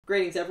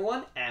Greetings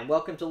everyone and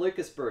welcome to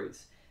Lucas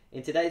Brews.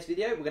 In today's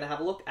video we're going to have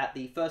a look at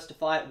the first to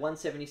fight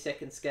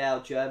 1/72nd scale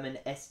German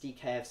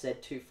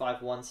Sd.Kfz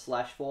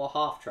 251/4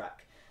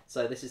 Halftrack.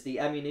 So this is the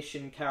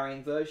ammunition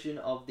carrying version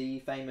of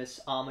the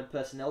famous armoured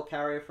personnel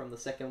carrier from the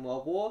Second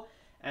World War.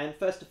 And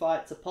first to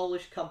fight, it's a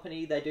Polish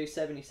company. They do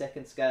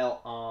 72nd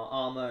scale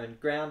armour and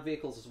ground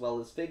vehicles as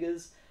well as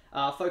figures,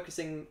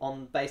 focusing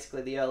on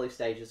basically the early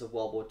stages of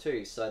World War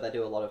II. So they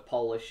do a lot of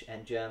Polish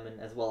and German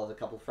as well as a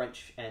couple of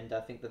French, and I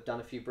think they've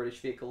done a few British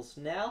vehicles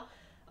now.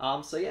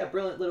 So yeah,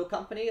 brilliant little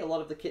company. A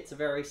lot of the kits are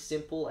very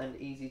simple and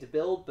easy to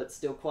build, but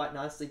still quite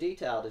nicely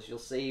detailed, as you'll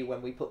see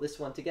when we put this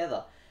one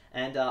together.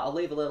 And I'll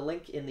leave a little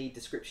link in the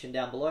description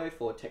down below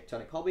for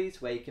Tectonic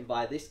Hobbies, where you can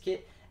buy this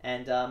kit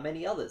and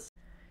many others.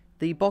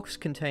 The box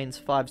contains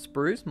 5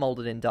 sprues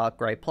moulded in dark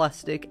grey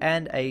plastic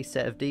and a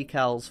set of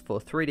decals for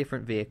 3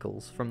 different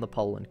vehicles from the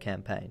Poland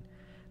campaign.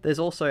 There's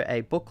also a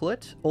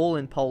booklet, all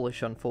in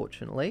Polish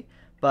unfortunately,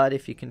 but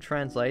if you can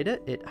translate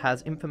it, it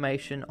has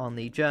information on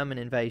the German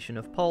invasion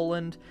of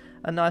Poland,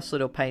 a nice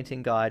little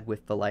painting guide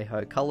with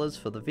Vallejo colours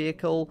for the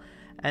vehicle,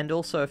 and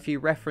also a few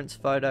reference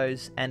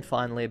photos, and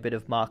finally a bit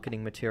of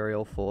marketing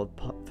material for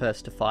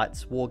First to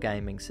Fight's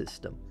wargaming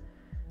system.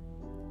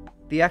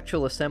 The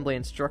actual assembly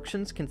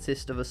instructions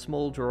consist of a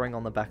small drawing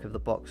on the back of the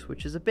box,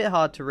 which is a bit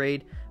hard to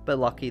read, but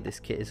lucky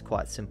this kit is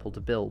quite simple to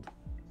build.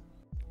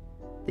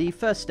 The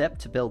first step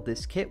to build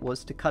this kit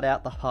was to cut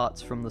out the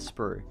parts from the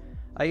sprue.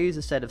 I use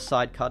a set of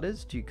side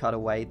cutters to cut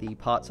away the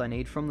parts I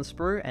need from the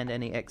sprue and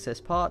any excess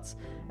parts,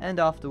 and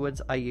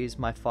afterwards I use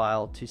my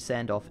file to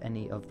sand off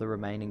any of the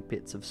remaining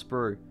bits of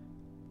sprue.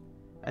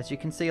 As you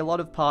can see, a lot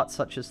of parts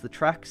such as the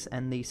tracks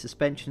and the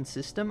suspension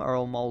system are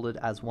all moulded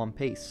as one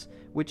piece,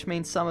 which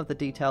means some of the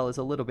detail is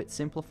a little bit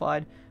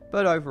simplified,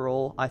 but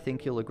overall I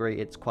think you'll agree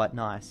it's quite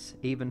nice,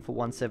 even for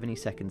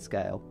 1/72nd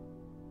scale.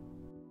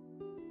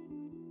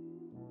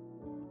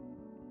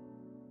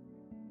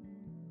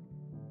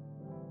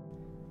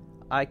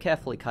 I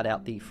carefully cut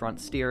out the front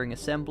steering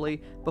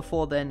assembly,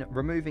 before then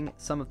removing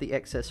some of the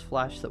excess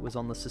flash that was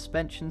on the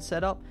suspension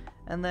setup,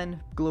 and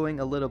then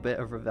gluing a little bit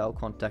of Revell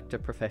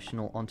Contactor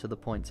Professional onto the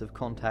points of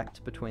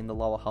contact between the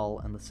lower hull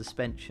and the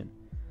suspension.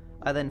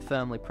 I then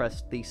firmly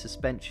pressed the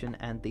suspension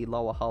and the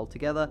lower hull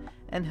together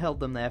and held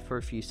them there for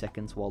a few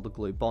seconds while the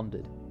glue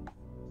bonded.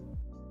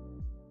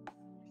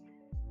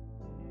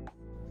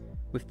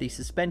 With the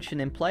suspension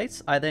in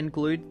place, I then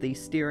glued the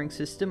steering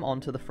system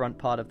onto the front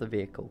part of the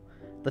vehicle.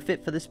 The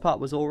fit for this part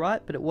was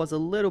alright, but it was a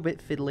little bit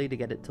fiddly to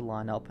get it to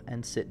line up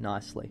and sit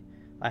nicely.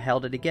 I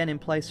held it again in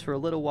place for a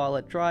little while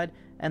it dried,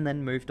 and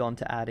then moved on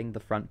to adding the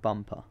front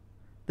bumper.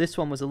 This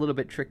one was a little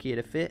bit trickier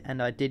to fit,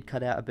 and I did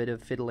cut out a bit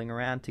of fiddling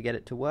around to get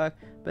it to work,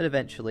 but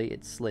eventually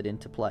it slid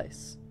into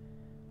place.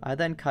 I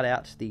then cut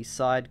out the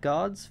side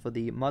guards for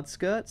the mud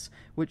skirts,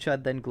 which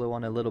I'd then glue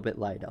on a little bit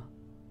later.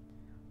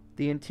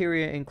 The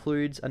interior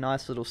includes a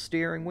nice little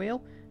steering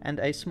wheel, and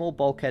a small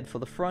bulkhead for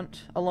the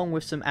front, along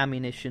with some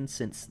ammunition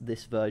since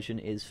this version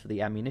is for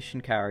the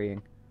ammunition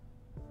carrying.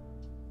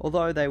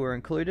 Although they were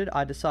included,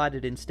 I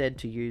decided instead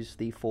to use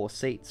the 4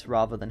 seats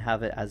rather than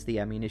have it as the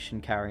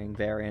ammunition carrying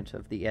variant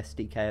of the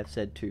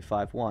Sd.Kfz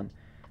 251.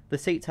 The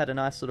seats had a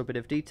nice little bit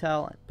of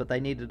detail, but they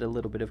needed a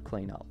little bit of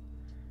cleanup.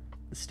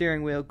 The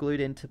steering wheel glued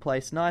into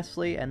place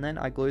nicely, and then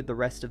I glued the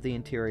rest of the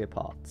interior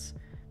parts.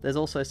 There's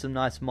also some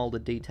nice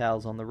moulded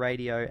details on the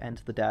radio and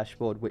the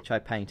dashboard, which I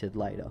painted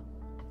later.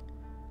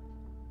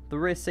 The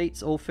rear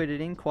seats all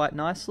fitted in quite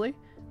nicely.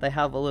 They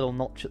have a little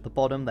notch at the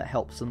bottom that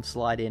helps them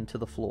slide into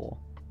the floor.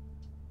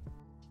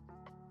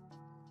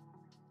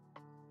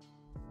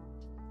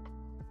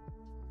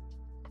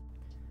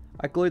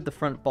 I glued the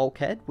front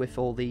bulkhead with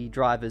all the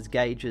driver's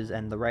gauges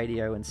and the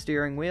radio and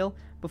steering wheel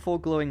before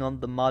gluing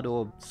on the mud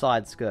or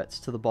side skirts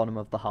to the bottom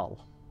of the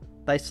hull.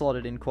 They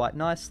slotted in quite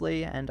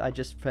nicely, and I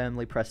just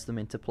firmly pressed them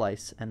into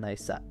place and they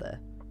sat there.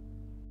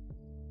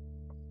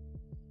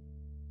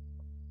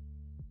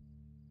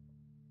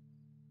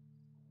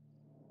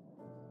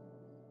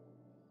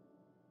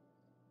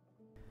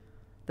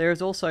 There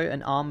is also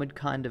an armoured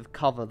kind of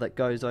cover that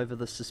goes over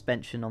the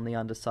suspension on the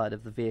underside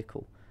of the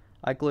vehicle.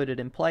 I glued it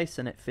in place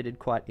and it fitted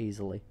quite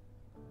easily.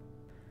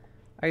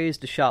 I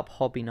used a sharp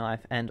hobby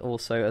knife and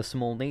also a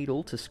small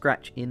needle to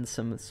scratch in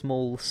some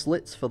small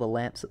slits for the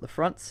lamps at the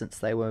front since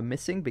they were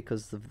missing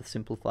because of the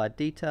simplified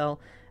detail,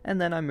 and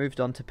then I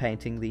moved on to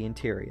painting the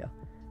interior.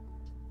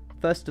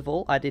 First of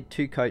all, I did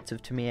 2 coats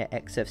of Tamiya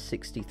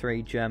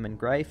XF63 German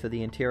Grey for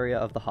the interior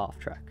of the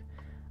Halftrack.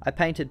 I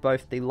painted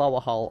both the lower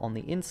hull on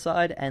the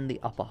inside and the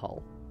upper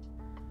hull.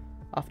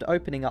 After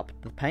opening up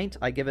the paint,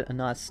 I give it a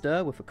nice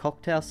stir with a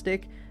cocktail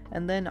stick,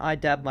 and then I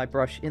dab my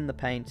brush in the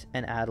paint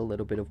and add a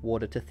little bit of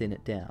water to thin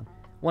it down.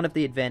 One of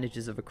the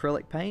advantages of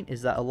acrylic paint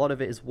is that a lot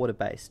of it is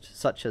water-based,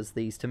 such as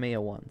these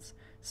Tamiya ones.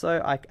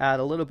 So I add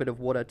a little bit of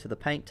water to the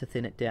paint to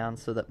thin it down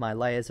so that my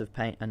layers of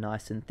paint are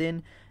nice and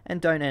thin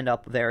and don't end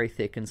up very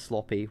thick and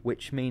sloppy,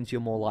 which means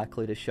you're more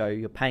likely to show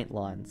your paint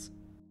lines.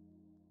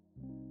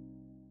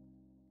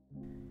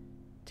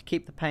 To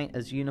keep the paint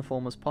as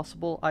uniform as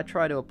possible, I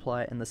try to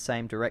apply it in the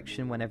same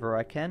direction whenever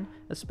I can,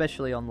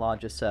 especially on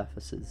larger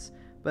surfaces,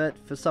 but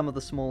for some of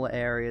the smaller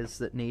areas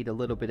that need a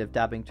little bit of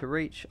dabbing to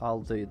reach,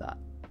 I'll do that.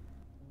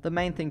 The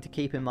main thing to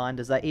keep in mind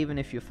is that even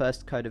if your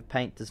first coat of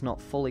paint does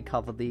not fully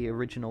cover the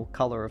original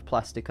colour of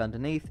plastic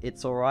underneath,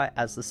 it's alright,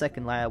 as the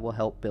second layer will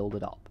help build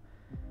it up.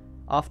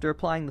 After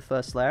applying the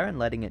first layer and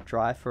letting it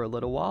dry for a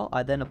little while,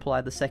 I then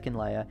apply the second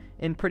layer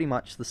in pretty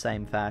much the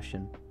same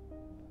fashion.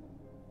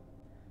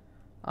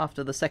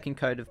 After the second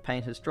coat of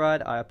paint has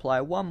dried, I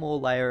apply one more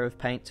layer of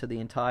paint to the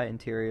entire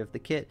interior of the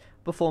kit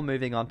before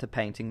moving on to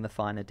painting the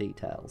finer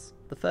details.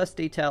 The first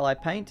detail I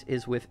paint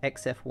is with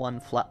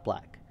XF1 flat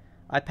black.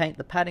 I paint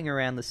the padding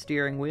around the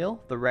steering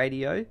wheel, the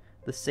radio,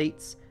 the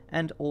seats,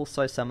 and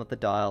also some of the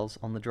dials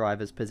on the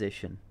driver's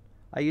position.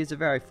 I use a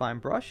very fine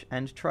brush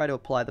and try to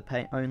apply the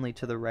paint only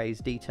to the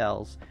raised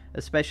details,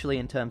 especially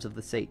in terms of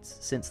the seats,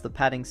 since the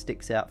padding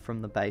sticks out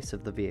from the base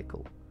of the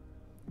vehicle.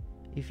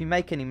 If you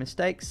make any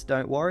mistakes,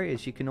 don't worry,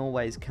 as you can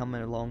always come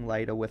along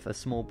later with a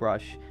small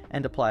brush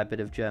and apply a bit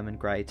of German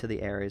grey to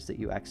the areas that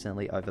you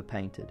accidentally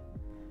overpainted.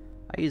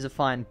 I use a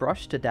fine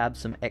brush to dab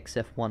some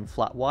XF1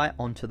 flat white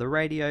onto the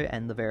radio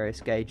and the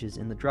various gauges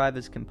in the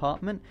driver's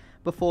compartment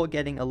before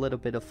getting a little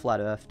bit of flat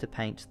earth to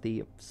paint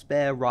the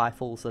spare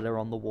rifles that are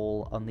on the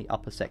wall on the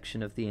upper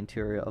section of the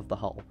interior of the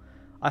hull.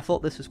 I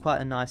thought this was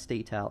quite a nice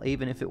detail,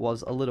 even if it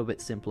was a little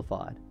bit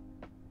simplified.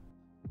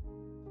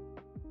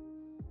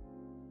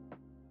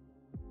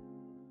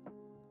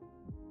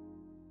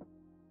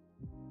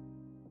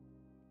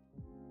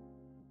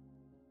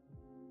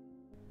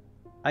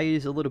 I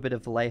use a little bit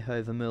of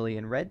Vallejo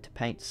Vermilion Red to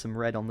paint some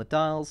red on the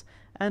dials,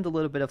 and a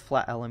little bit of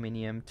flat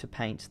aluminium to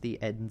paint the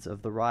ends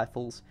of the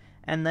rifles,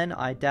 and then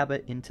I dab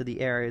it into the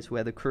areas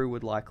where the crew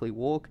would likely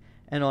walk,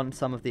 and on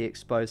some of the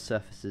exposed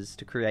surfaces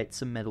to create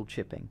some metal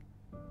chipping.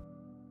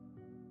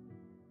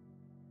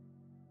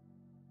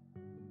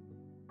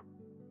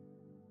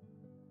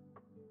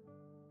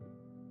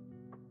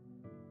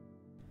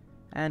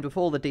 And with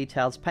all the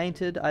details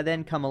painted, I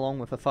then come along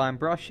with a fine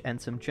brush and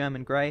some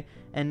German grey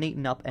and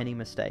neaten up any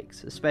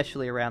mistakes,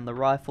 especially around the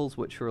rifles,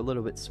 which are a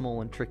little bit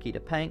small and tricky to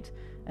paint,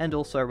 and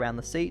also around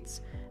the seats,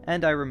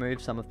 and I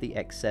remove some of the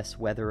excess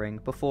weathering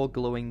before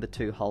gluing the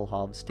two hull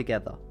halves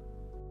together.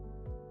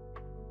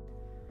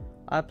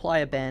 I apply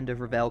a band of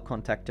Revell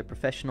Contactor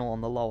Professional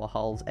on the lower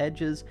hull's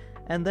edges,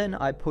 and then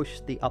I push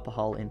the upper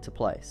hull into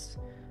place.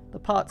 The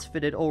parts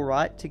fitted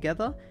alright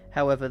together,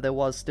 however there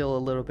was still a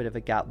little bit of a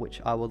gap which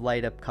I would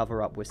later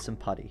cover up with some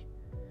putty.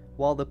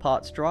 While the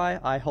parts dry,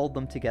 I hold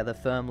them together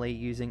firmly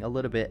using a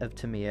little bit of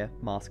Tamiya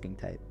masking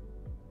tape.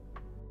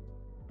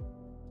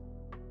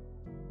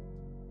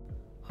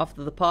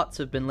 After the parts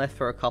have been left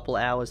for a couple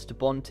hours to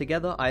bond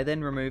together, I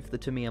then remove the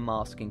Tamiya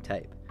masking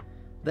tape.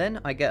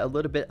 Then I get a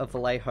little bit of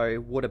Vallejo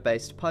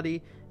water-based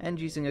putty, and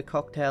using a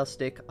cocktail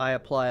stick I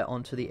apply it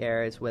onto the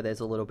areas where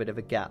there's a little bit of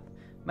a gap,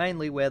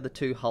 mainly where the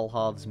two hull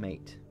halves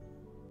meet.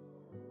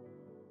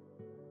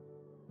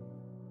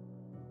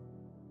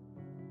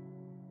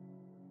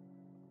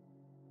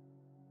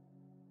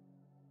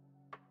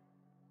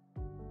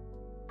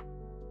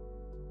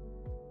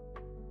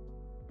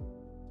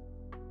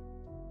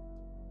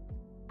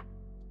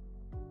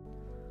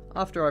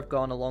 After I've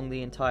gone along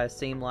the entire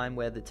seam line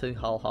where the two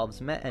hull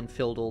halves met and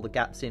filled all the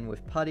gaps in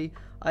with putty,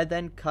 I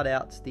then cut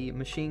out the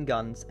machine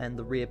guns and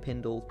the rear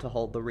pindle to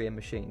hold the rear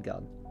machine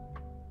gun.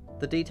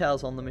 The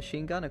details on the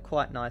machine gun are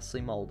quite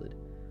nicely moulded.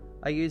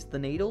 I used the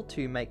needle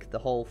to make the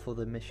hole for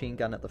the machine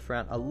gun at the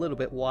front a little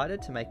bit wider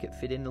to make it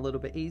fit in a little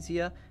bit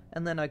easier,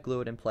 and then I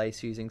glue it in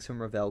place using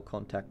some Revell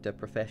Contactor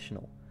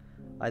Professional.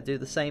 I do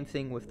the same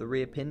thing with the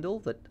rear pindle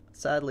that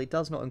sadly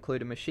does not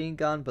include a machine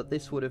gun, but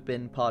this would have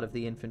been part of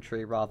the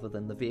infantry rather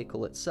than the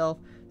vehicle itself,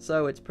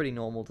 so it's pretty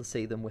normal to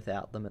see them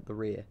without them at the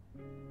rear.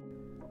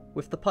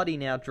 With the putty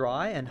now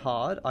dry and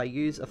hard, I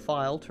use a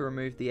file to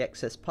remove the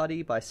excess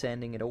putty by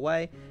sanding it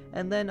away,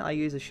 and then I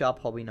use a sharp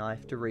hobby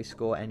knife to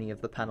rescore any of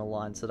the panel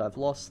lines that I've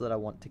lost that I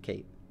want to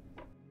keep.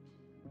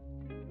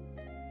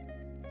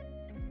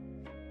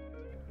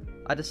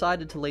 I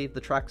decided to leave the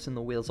tracks and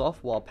the wheels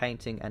off while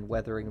painting and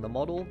weathering the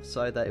model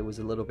so that it was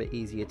a little bit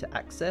easier to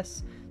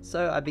access,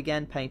 so I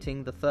began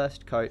painting the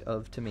first coat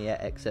of Tamiya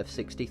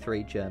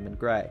XF63 German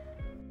Grey.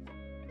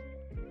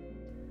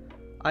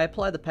 I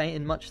apply the paint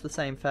in much the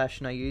same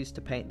fashion I used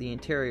to paint the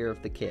interior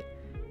of the kit,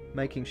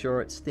 making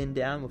sure it's thinned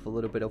down with a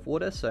little bit of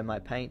water so my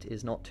paint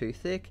is not too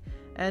thick,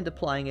 and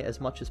applying it as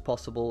much as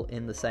possible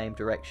in the same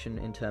direction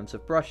in terms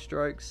of brush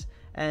strokes,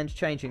 and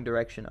changing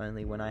direction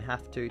only when I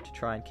have to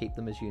try and keep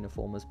them as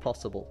uniform as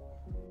possible.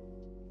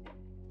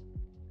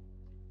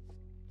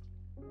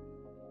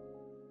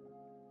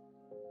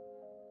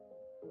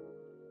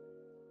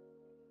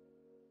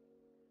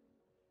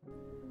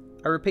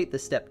 I repeat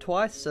this step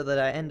twice so that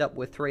I end up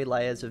with 3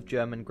 layers of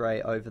German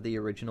grey over the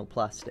original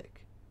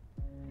plastic.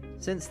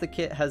 Since the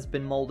kit has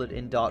been moulded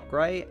in dark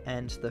grey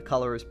and the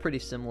colour is pretty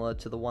similar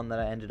to the one that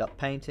I ended up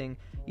painting,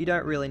 you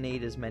don't really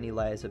need as many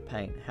layers of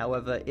paint.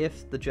 However,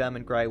 if the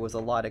German grey was a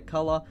lighter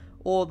colour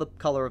or the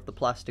colour of the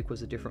plastic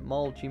was a different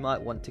mould, you might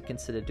want to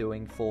consider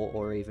doing 4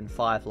 or even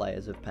 5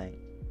 layers of paint.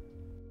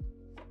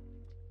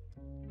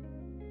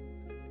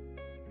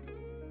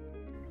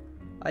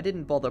 I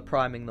didn't bother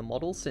priming the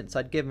model since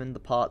I'd given the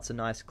parts a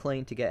nice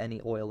clean to get any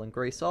oil and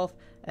grease off,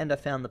 and I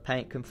found the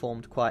paint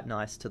conformed quite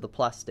nice to the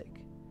plastic.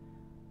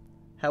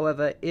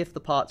 However, if the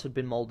parts had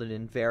been moulded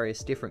in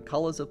various different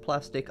colours of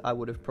plastic, I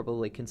would have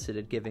probably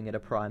considered giving it a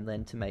prime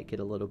then to make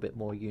it a little bit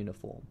more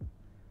uniform.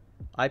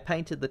 I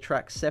painted the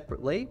tracks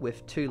separately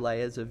with 2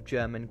 layers of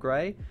German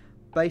grey,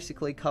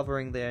 basically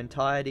covering their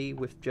entirety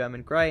with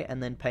German grey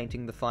and then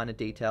painting the finer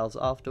details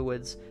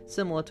afterwards,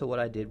 similar to what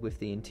I did with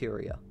the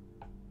interior.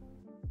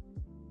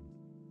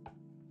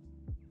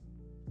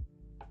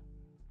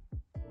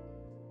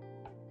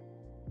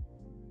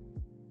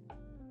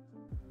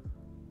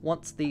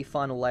 Once the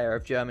final layer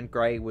of German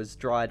grey was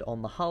dried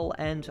on the hull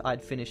and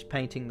I'd finished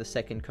painting the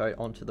second coat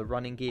onto the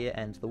running gear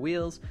and the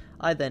wheels,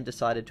 I then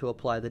decided to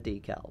apply the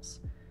decals.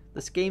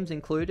 The schemes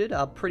included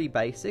are pretty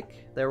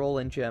basic, they're all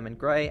in German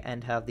grey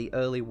and have the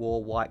early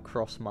war white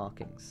cross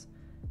markings.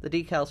 The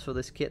decals for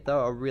this kit though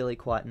are really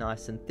quite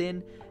nice and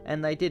thin,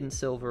 and they didn't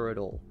silver at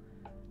all.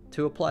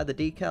 To apply the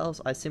decals,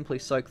 I simply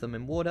soak them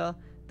in water,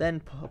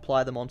 then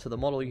apply them onto the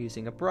model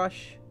using a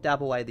brush,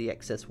 dab away the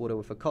excess water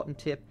with a cotton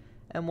tip,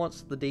 and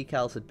once the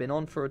decals had been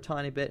on for a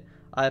tiny bit,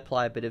 I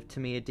apply a bit of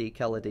Tamiya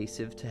decal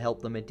adhesive to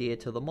help them adhere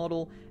to the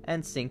model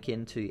and sink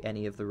into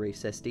any of the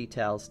recessed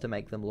details to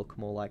make them look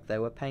more like they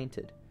were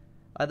painted.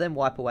 I then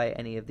wipe away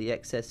any of the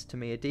excess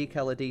Tamiya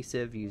decal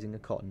adhesive using a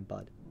cotton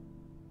bud.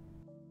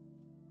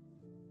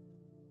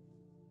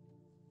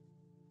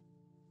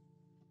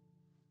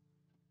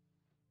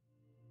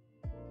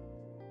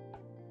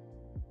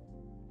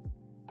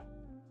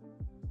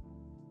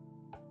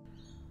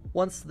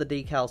 Once the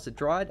decals had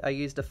dried, I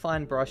used a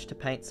fine brush to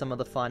paint some of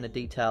the finer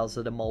details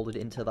that are moulded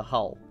into the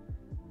hull.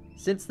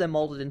 Since they're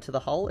moulded into the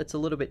hull, it's a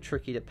little bit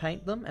tricky to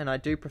paint them, and I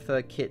do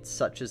prefer kits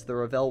such as the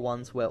Revell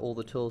ones where all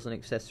the tools and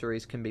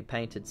accessories can be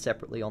painted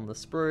separately on the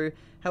sprue.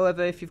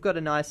 However, if you've got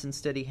a nice and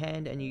steady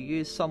hand and you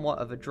use somewhat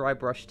of a dry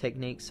brush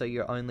technique so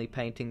you're only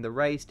painting the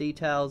raised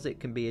details,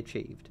 it can be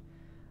achieved.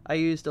 I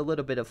used a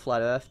little bit of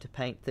flat earth to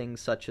paint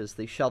things such as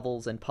the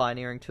shovels and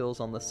pioneering tools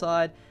on the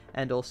side,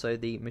 and also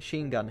the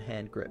machine gun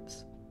hand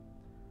grips.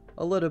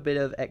 A little bit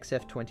of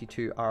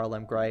XF22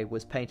 RLM grey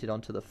was painted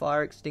onto the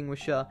fire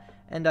extinguisher,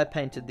 and I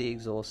painted the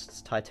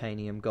exhausts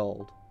titanium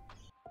gold.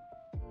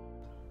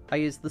 I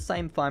used the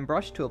same fine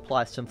brush to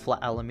apply some flat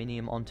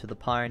aluminium onto the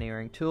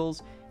pioneering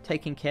tools,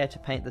 taking care to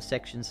paint the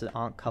sections that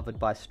aren't covered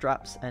by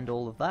straps and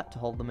all of that to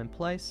hold them in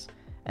place,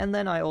 and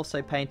then I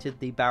also painted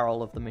the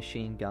barrel of the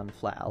machine gun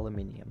flat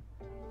aluminium.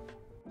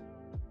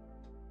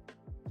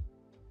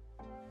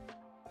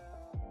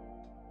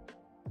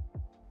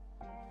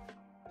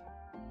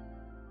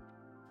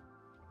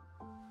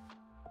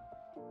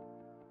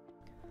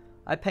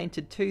 I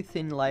painted 2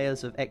 thin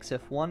layers of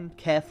XF1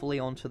 carefully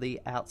onto the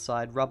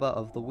outside rubber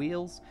of the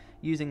wheels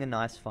using a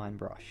nice fine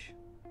brush.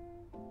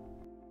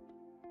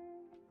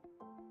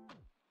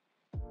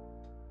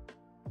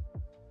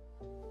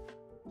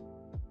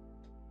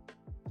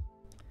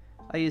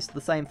 I used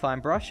the same fine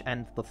brush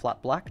and the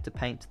flat black to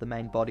paint the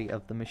main body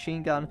of the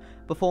machine gun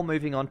before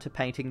moving on to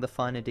painting the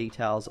finer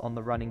details on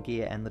the running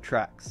gear and the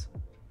tracks.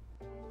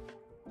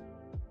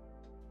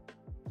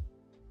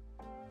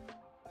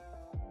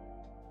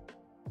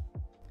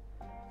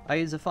 I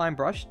use a fine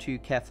brush to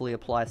carefully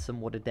apply some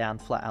watered down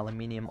flat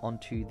aluminium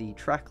onto the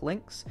track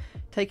links,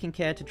 taking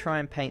care to try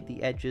and paint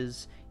the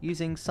edges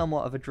using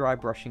somewhat of a dry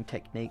brushing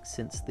technique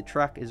since the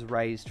track is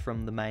raised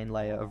from the main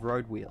layer of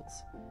road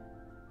wheels.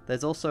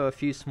 There's also a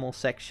few small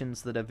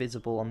sections that are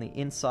visible on the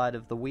inside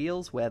of the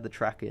wheels where the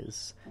track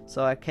is,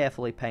 so I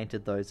carefully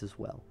painted those as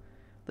well.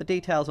 The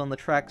details on the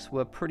tracks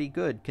were pretty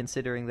good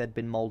considering they'd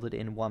been moulded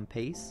in one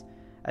piece.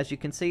 As you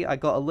can see, I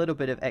got a little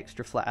bit of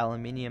extra flat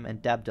aluminium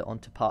and dabbed it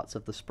onto parts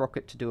of the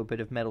sprocket to do a bit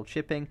of metal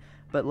chipping,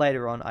 but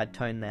later on I'd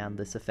toned down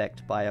this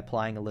effect by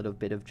applying a little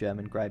bit of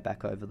German grey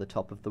back over the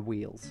top of the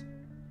wheels.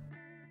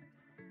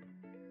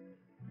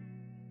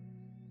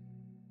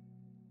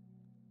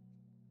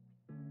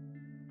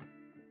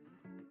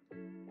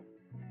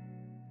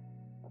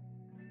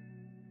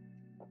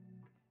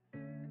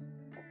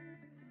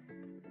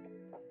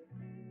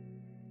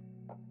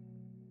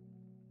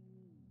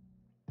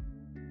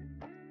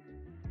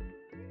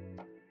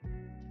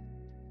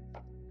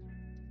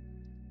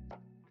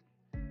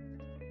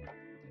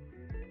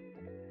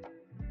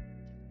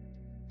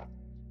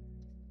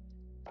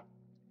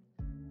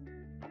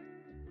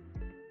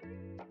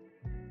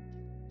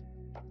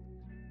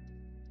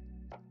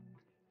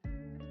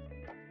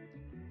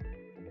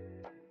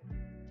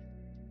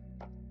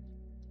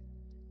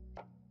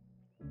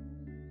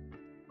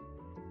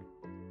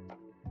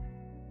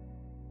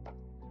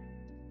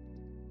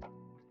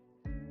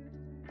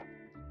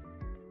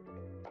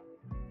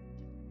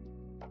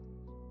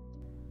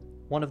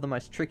 One of the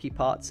most tricky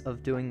parts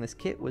of doing this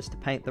kit was to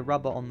paint the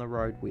rubber on the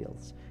road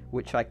wheels,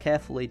 which I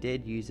carefully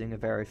did using a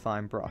very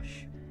fine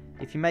brush.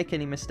 If you make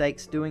any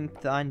mistakes doing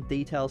fine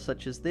details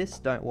such as this,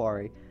 don't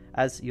worry.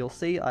 As you'll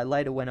see, I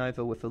later went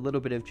over with a little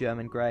bit of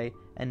German grey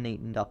and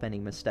neatened up any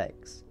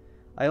mistakes.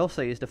 I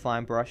also used a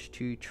fine brush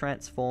to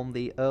transform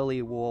the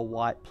early war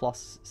white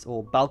plus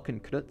or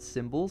Balkenkreuz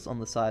symbols on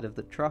the side of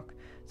the truck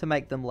to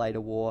make them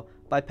later war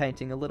by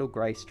painting a little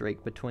grey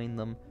streak between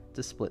them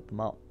to split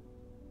them up.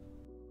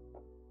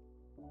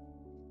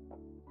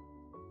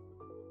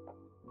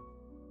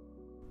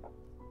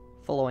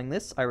 Following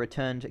this, I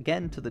returned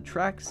again to the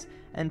tracks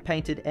and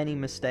painted any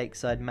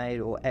mistakes I'd made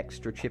or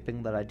extra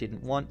chipping that I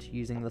didn't want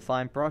using the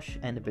fine brush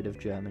and a bit of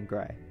German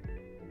grey.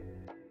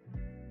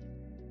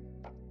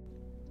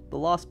 The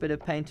last bit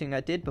of painting I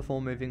did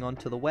before moving on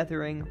to the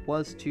weathering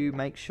was to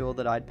make sure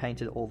that I'd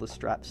painted all the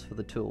straps for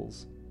the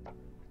tools.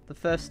 The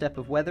first step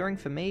of weathering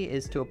for me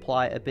is to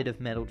apply a bit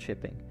of metal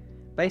chipping.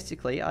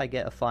 Basically, I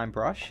get a fine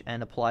brush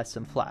and apply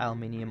some flat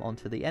aluminium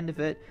onto the end of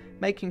it,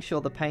 making sure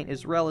the paint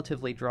is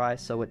relatively dry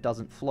so it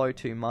doesn't flow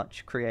too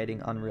much,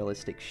 creating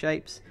unrealistic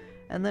shapes,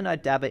 and then I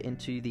dab it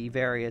into the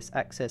various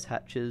access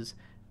hatches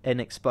and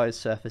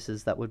exposed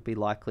surfaces that would be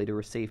likely to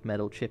receive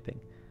metal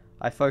chipping.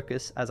 I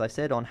focus, as I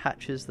said, on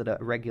hatches that are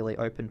regularly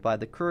opened by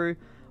the crew,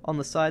 on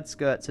the side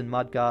skirts and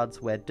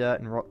mudguards where dirt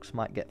and rocks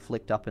might get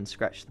flicked up and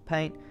scratch the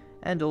paint,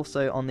 and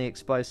also on the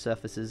exposed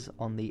surfaces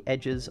on the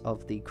edges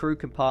of the crew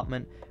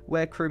compartment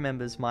where crew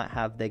members might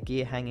have their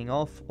gear hanging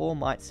off or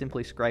might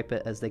simply scrape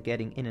it as they're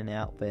getting in and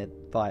out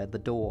via the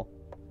door.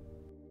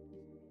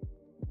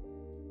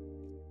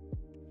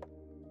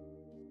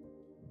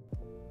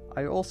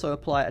 I also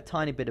apply a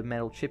tiny bit of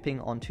metal chipping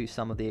onto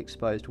some of the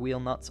exposed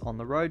wheel nuts on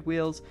the road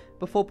wheels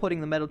before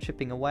putting the metal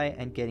chipping away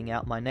and getting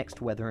out my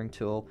next weathering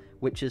tool,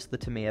 which is the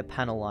Tamiya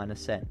panel liner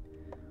set.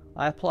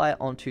 I apply it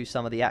onto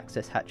some of the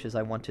access hatches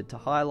I wanted to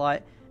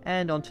highlight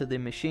and onto the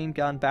machine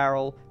gun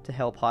barrel to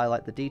help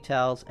highlight the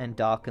details and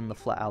darken the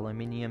flat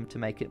aluminium to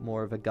make it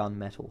more of a gun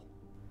metal.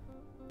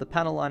 The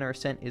panel liner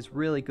ascent is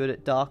really good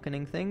at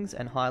darkening things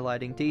and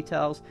highlighting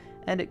details,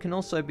 and it can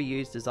also be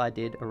used as I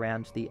did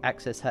around the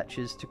access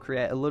hatches to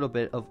create a little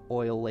bit of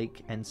oil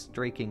leak and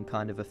streaking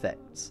kind of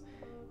effects.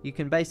 You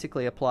can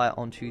basically apply it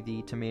onto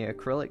the Tamiya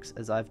acrylics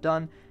as I've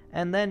done,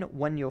 and then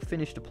when you're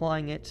finished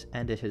applying it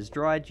and it has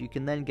dried, you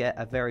can then get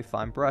a very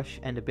fine brush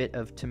and a bit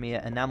of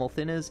Tamiya enamel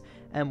thinners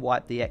and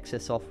wipe the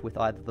excess off with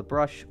either the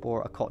brush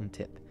or a cotton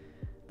tip.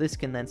 This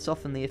can then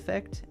soften the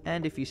effect,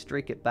 and if you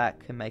streak it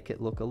back, can make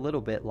it look a little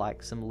bit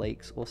like some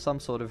leaks or some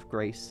sort of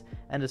grease,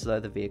 and as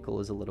though the vehicle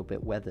is a little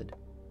bit weathered.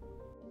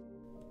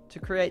 To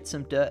create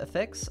some dirt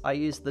effects, I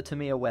use the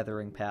Tamiya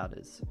weathering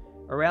powders.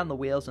 Around the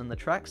wheels and the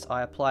tracks,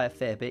 I apply a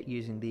fair bit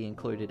using the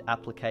included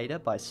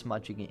applicator by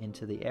smudging it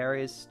into the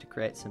areas to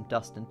create some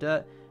dust and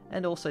dirt,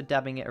 and also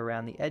dabbing it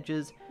around the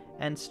edges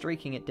and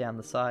streaking it down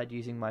the side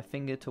using my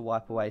finger to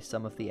wipe away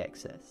some of the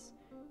excess.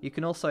 You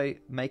can also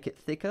make it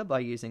thicker by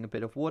using a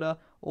bit of water,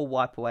 or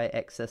wipe away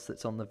excess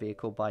that's on the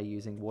vehicle by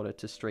using water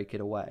to streak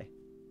it away.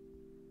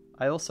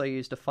 I also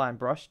used a fine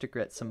brush to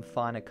create some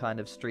finer kind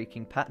of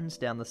streaking patterns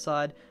down the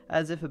side,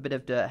 as if a bit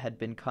of dirt had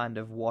been kind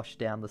of washed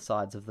down the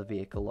sides of the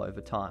vehicle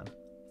over time.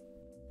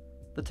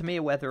 The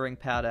Tamiya weathering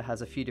powder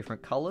has a few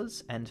different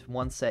colours, and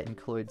one set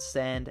includes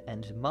sand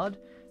and mud,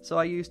 so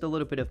I used a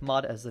little bit of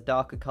mud as the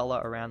darker colour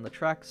around the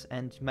tracks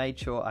and made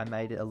sure I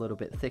made it a little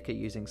bit thicker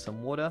using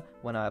some water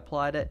when I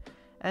applied it.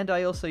 And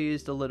I also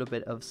used a little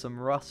bit of some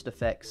rust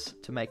effects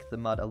to make the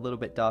mud a little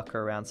bit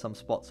darker around some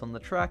spots on the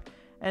track,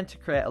 and to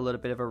create a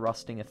little bit of a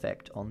rusting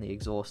effect on the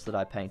exhaust that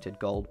I painted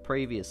gold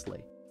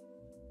previously.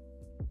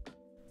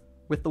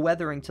 With the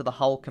weathering to the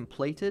hull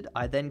completed,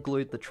 I then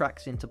glued the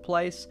tracks into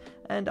place,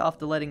 and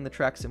after letting the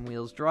tracks and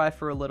wheels dry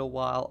for a little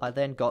while, I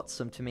then got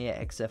some Tamiya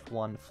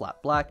XF1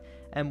 flat black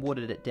and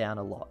wooded it down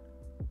a lot.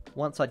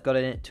 Once I'd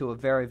gotten it to a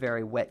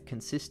very wet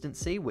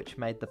consistency, which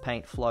made the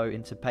paint flow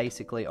into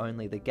basically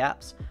only the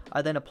gaps,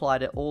 I then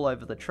applied it all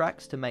over the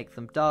tracks to make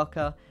them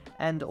darker,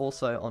 and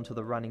also onto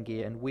the running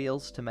gear and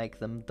wheels to make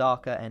them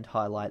darker and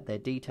highlight their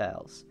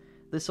details.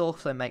 This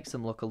also makes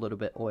them look a little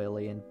bit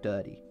oily and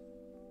dirty.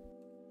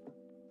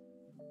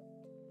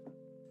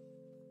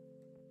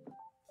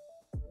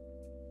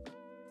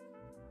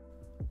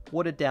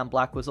 Watered down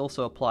black was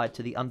also applied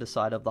to the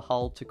underside of the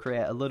hull to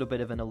create a little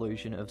bit of an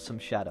illusion of some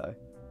shadow.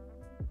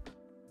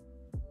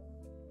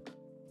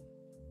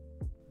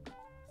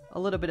 A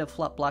little bit of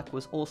flat black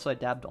was also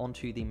dabbed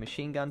onto the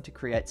machine gun to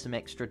create some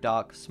extra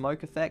dark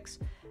smoke effects,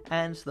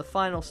 and the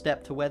final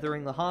step to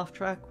weathering the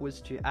Halftrack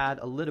was to add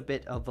a little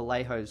bit of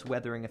Vallejo's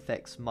Weathering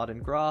Effects Mud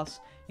and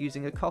Grass,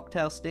 using a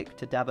cocktail stick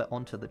to dab it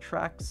onto the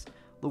tracks,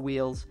 the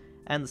wheels,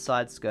 and the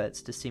side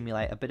skirts to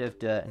simulate a bit of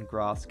dirt and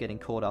grass getting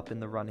caught up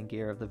in the running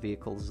gear of the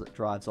vehicle as it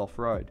drives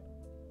off-road.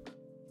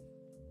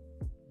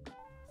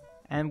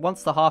 And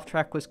once the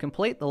Halftrack was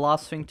complete, the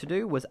last thing to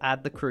do was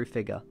add the crew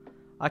figure.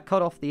 I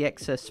cut off the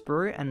excess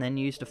sprue and then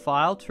used a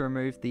file to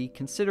remove the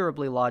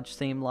considerably large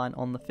seam line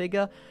on the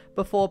figure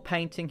before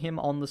painting him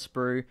on the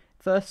sprue,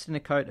 first in a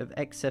coat of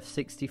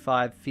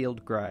XF65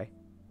 Field Grey.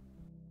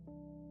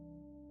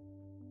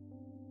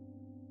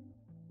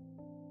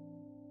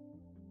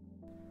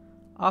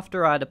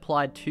 After I'd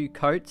applied 2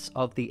 coats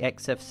of the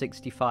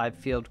XF65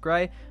 Field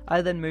Grey,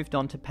 I then moved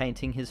on to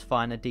painting his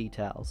finer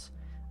details.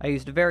 I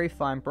used a very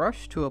fine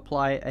brush to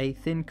apply a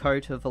thin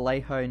coat of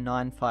Vallejo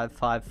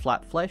 955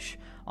 Flat Flesh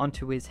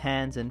onto his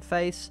hands and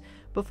face,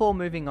 before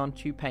moving on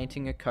to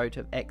painting a coat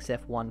of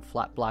XF1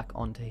 Flat Black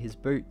onto his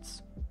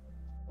boots.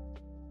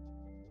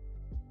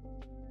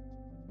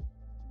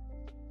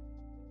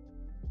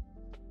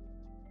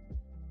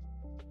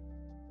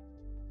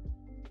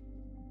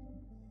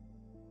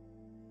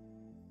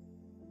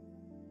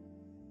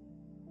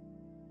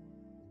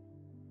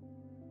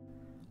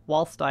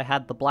 Whilst I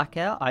had the black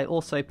out, I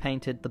also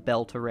painted the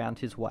belt around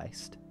his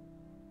waist.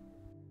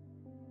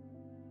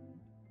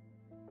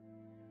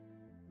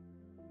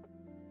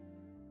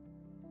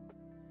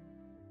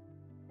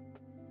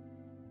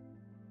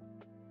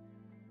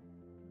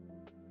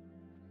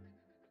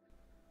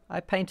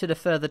 I painted a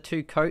further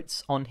 2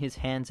 coats on his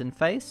hands and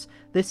face,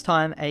 this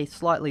time a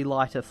slightly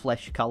lighter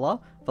flesh colour,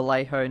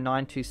 Vallejo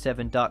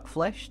 927 Dark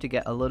Flesh, to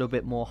get a little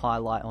bit more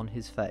highlight on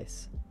his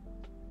face.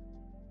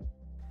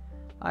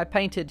 I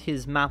painted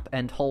his map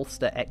and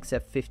holster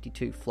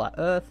XF52 Flat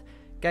Earth,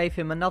 gave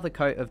him another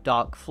coat of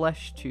dark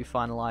flesh to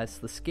finalise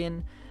the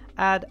skin,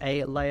 add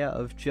a layer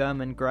of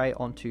German grey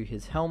onto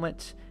his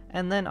helmet,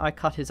 and then I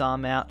cut his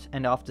arm out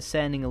and after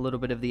sanding a little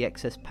bit of the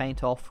excess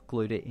paint off,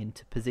 glued it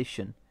into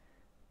position.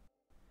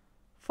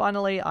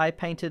 Finally, I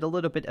painted a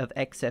little bit of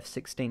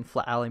XF16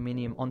 flat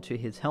aluminium onto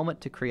his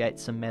helmet to create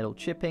some metal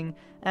chipping,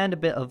 and a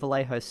bit of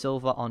Vallejo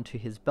silver onto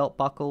his belt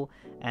buckle,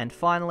 and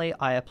finally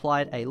I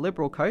applied a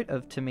liberal coat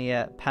of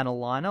Tamiya panel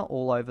liner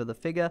all over the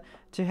figure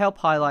to help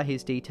highlight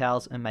his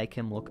details and make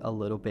him look a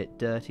little bit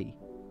dirty.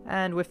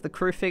 And with the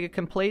crew figure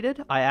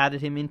completed, I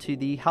added him into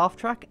the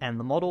Halftrack and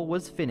the model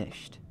was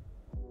finished.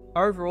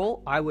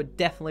 Overall, I would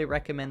definitely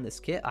recommend this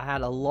kit. I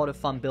had a lot of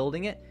fun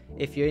building it.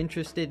 If you're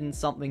interested in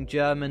something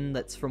German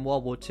that's from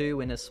World War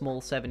II in a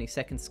small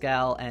 72nd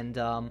scale, and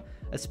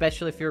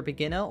especially if you're a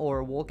beginner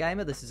or a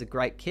wargamer, this is a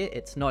great kit.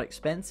 It's not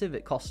expensive,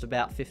 it costs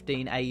about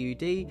 15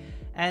 AUD,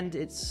 and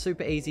it's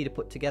super easy to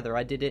put together.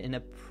 I did it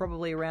in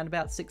probably around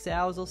about 6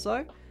 hours or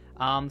so.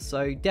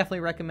 So definitely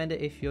recommend it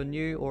if you're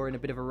new or in a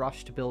bit of a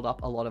rush to build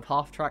up a lot of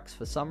half-tracks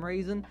for some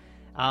reason.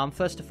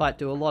 First to Fight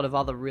do a lot of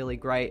other really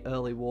great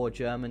early war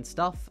German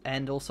stuff,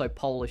 and also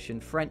Polish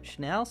and French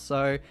now,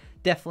 so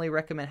definitely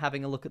recommend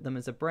having a look at them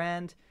as a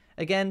brand.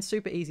 Again,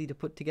 super easy to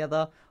put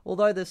together,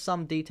 although there's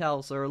some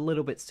details that are a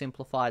little bit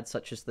simplified,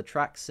 such as the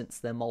tracks, since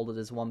they're molded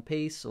as one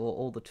piece, or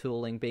all the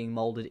tooling being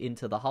molded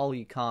into the hull.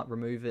 You can't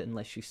remove it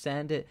unless you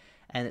sand it,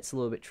 and it's a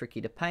little bit tricky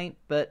to paint,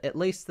 but at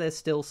least there's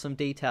still some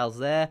details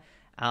there.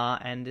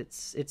 And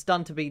it's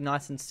done to be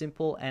nice and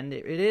simple, and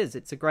it is.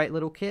 It's a great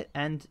little kit,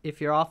 and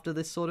if you're after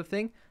this sort of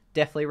thing,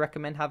 definitely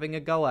recommend having a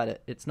go at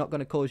it. It's not going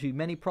to cause you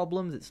many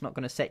problems, it's not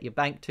going to set your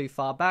bank too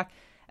far back,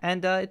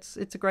 and it's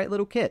a great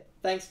little kit.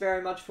 Thanks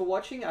very much for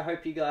watching. I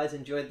hope you guys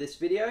enjoyed this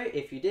video.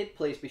 If you did,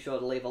 please be sure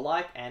to leave a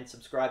like and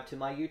subscribe to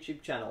my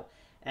YouTube channel.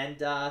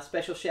 And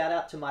special shout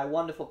out to my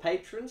wonderful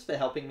patrons for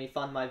helping me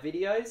fund my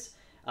videos.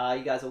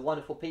 You guys are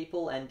wonderful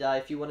people, and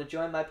if you want to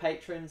join my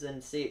patrons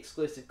and see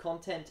exclusive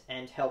content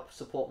and help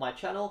support my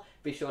channel,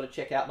 be sure to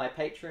check out my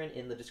Patreon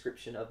in the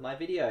description of my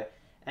video.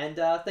 And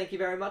thank you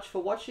very much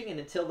for watching, and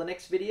until the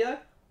next video,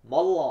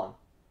 model on!